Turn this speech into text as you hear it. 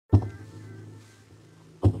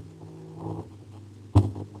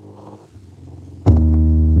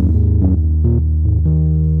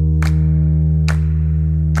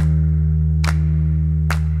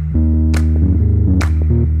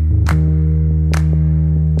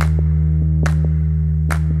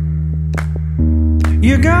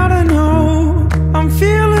You gotta know I'm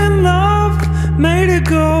feeling love, made it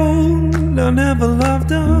gold. I never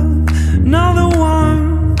loved another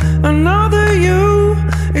one, another you.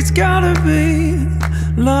 It's gotta be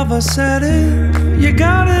love, I said it. You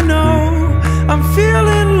gotta know I'm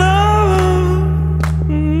feeling love.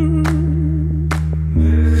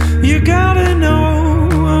 You gotta know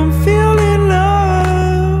I'm feeling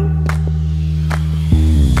love.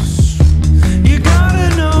 You gotta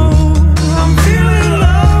know I'm feeling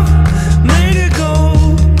love, made it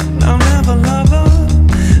gold. I'll never love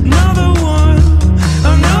another one,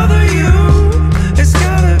 another you. It's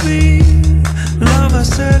gotta be love, I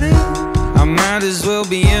said it. I might as well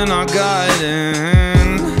be in our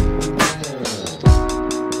garden.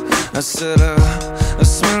 I said a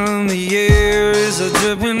smell in the air is a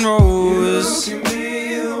dripping rose. You can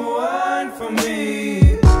be the one for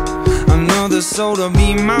me. Another soul to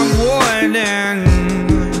be my warden.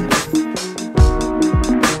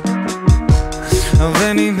 Of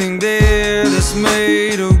anything there that's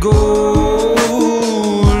made of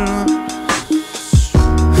gold.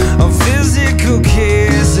 A physical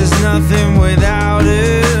kiss is nothing without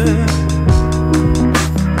it.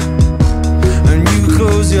 And you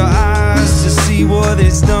close your eyes to see what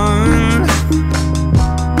it's done.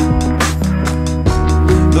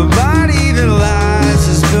 The body that lies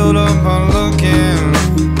is built up on looking.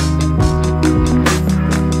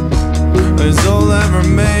 It's all that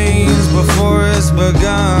remains before it's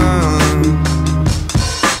begun.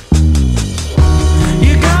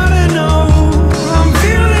 You gotta know I'm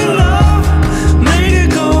feeling love, made it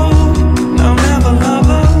gold. I'll never love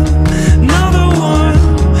another one,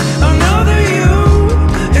 another you.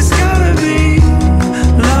 It's gotta be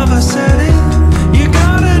love, I said it. You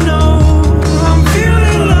gotta know I'm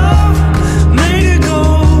feeling love, made it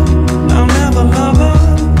gold. I'll never love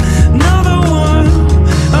another one,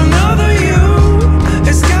 another you.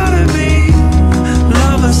 It's gotta be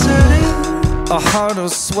love, I said it. A heart will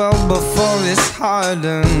swell before it's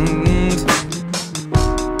hardened.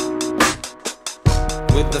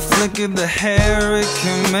 With the flick of the hair, it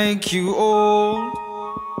can make you old.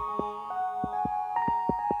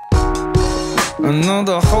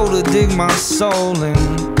 Another hole to dig my soul in.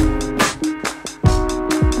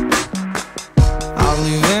 I'll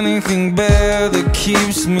leave anything bare that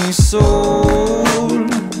keeps me sold.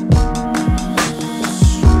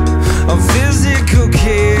 A physical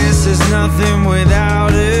kiss is nothing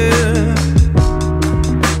without it.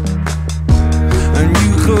 And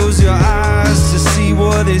you close your eyes to see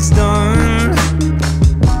what it's done.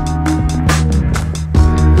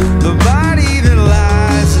 The body that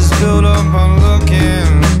lies is built up on looking.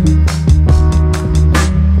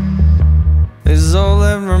 Is all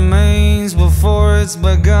that remains before it's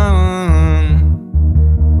begun.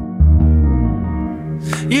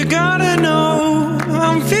 You gotta know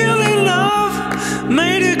I'm feeling love,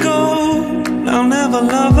 made it gold. I'll never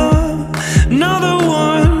love